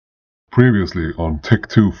Previously on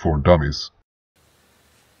Tech2 for Dummies.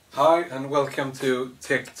 Hi and welcome to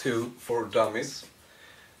Tech2 for Dummies,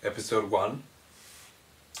 episode 1.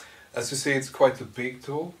 As you see, it's quite a big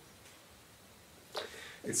tool.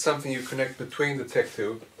 It's something you connect between the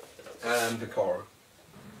Tech2 and the car.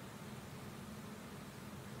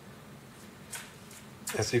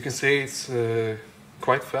 As you can see, it's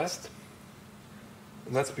quite fast.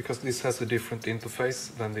 And that's because this has a different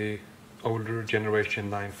interface than the older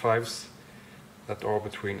generation 9.5s that are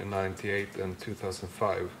between 98 and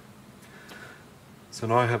 2005. So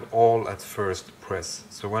now I have all at first press.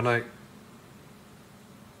 So when I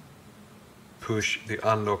push the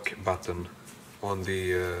unlock button on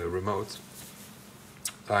the remote,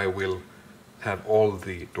 I will have all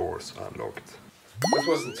the doors unlocked. That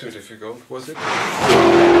wasn't too difficult, was it?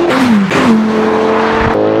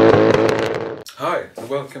 Hi and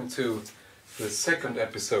welcome to the second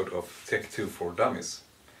episode of Tech2 for Dummies.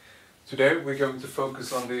 Today we're going to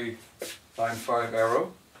focus on the 9.5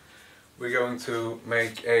 Aero. We're going to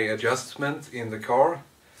make an adjustment in the car.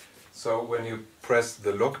 So when you press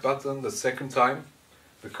the lock button the second time,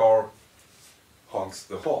 the car honks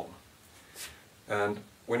the horn. And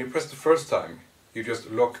when you press the first time, you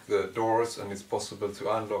just lock the doors and it's possible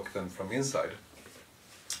to unlock them from inside.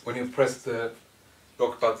 When you press the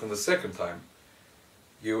lock button the second time,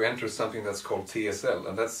 you enter something that's called TSL,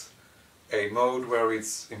 and that's a mode where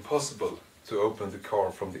it's impossible to open the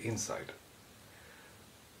car from the inside.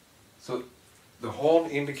 So the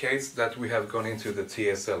horn indicates that we have gone into the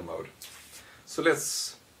TSL mode. So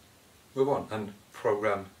let's move on and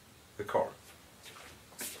program the car.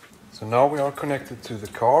 So now we are connected to the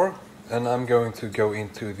car, and I'm going to go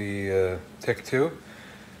into the Tech2,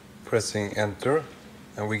 pressing enter,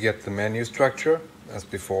 and we get the menu structure as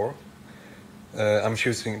before. I'm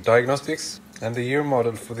choosing diagnostics, and the year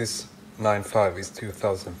model for this 9.5 is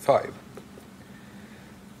 2005.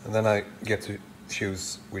 And then I get to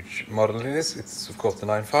choose which model it is. It's of course the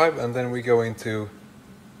 9.5, and then we go into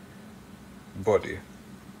body.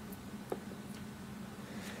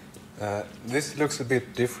 This looks a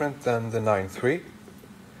bit different than the 9.3,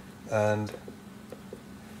 and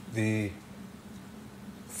the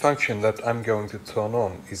function that I'm going to turn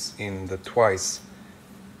on is in the twice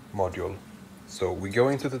module. So we go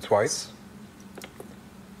into the twice,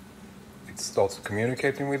 it starts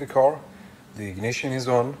communicating with the car, the ignition is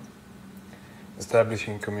on,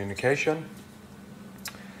 establishing communication,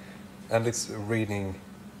 and it's reading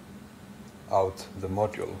out the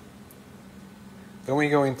module. Then we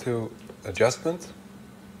go into adjustment,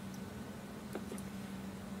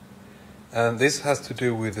 and this has to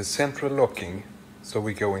do with the central locking. So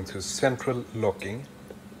we go into central locking,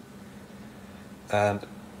 and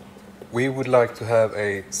we would like to have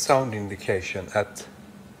a sound indication at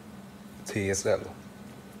TSL.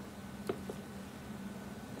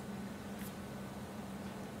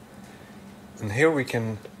 And here we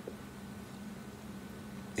can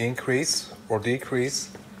increase or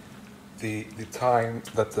decrease the time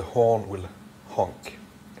that the horn will honk.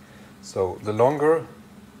 So the longer,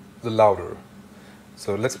 the louder.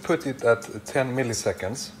 So let's put it at 10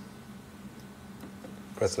 milliseconds.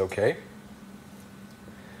 Press OK.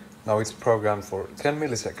 Now it's programmed for 10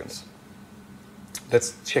 milliseconds.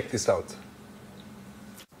 Let's check this out.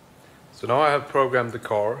 So now I have programmed the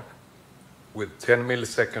car with 10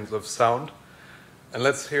 milliseconds of sound, and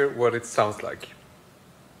let's hear what it sounds like.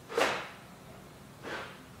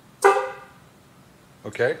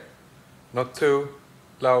 Okay, not too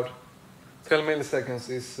loud. 10 milliseconds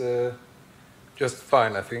is just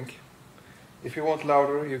fine, I think. If you want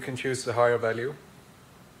louder, you can choose a higher value.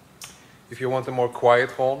 If you want a more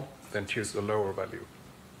quiet horn, then choose a lower value.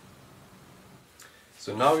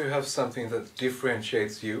 So now you have something that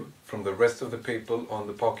differentiates you from the rest of the people on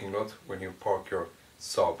the parking lot when you park your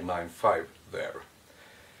Saab 9.5 there.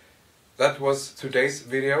 That was today's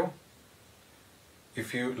video.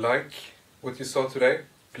 If you like what you saw today,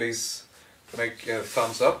 please make a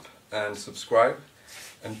thumbs up and subscribe.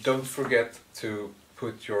 And don't forget to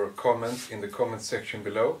put your comment in the comment section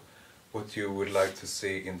below what you would like to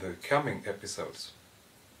see in the coming episodes.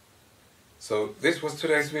 So this was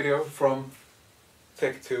today's video from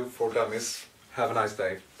Tech2 for Dummies. Have a nice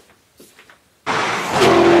day.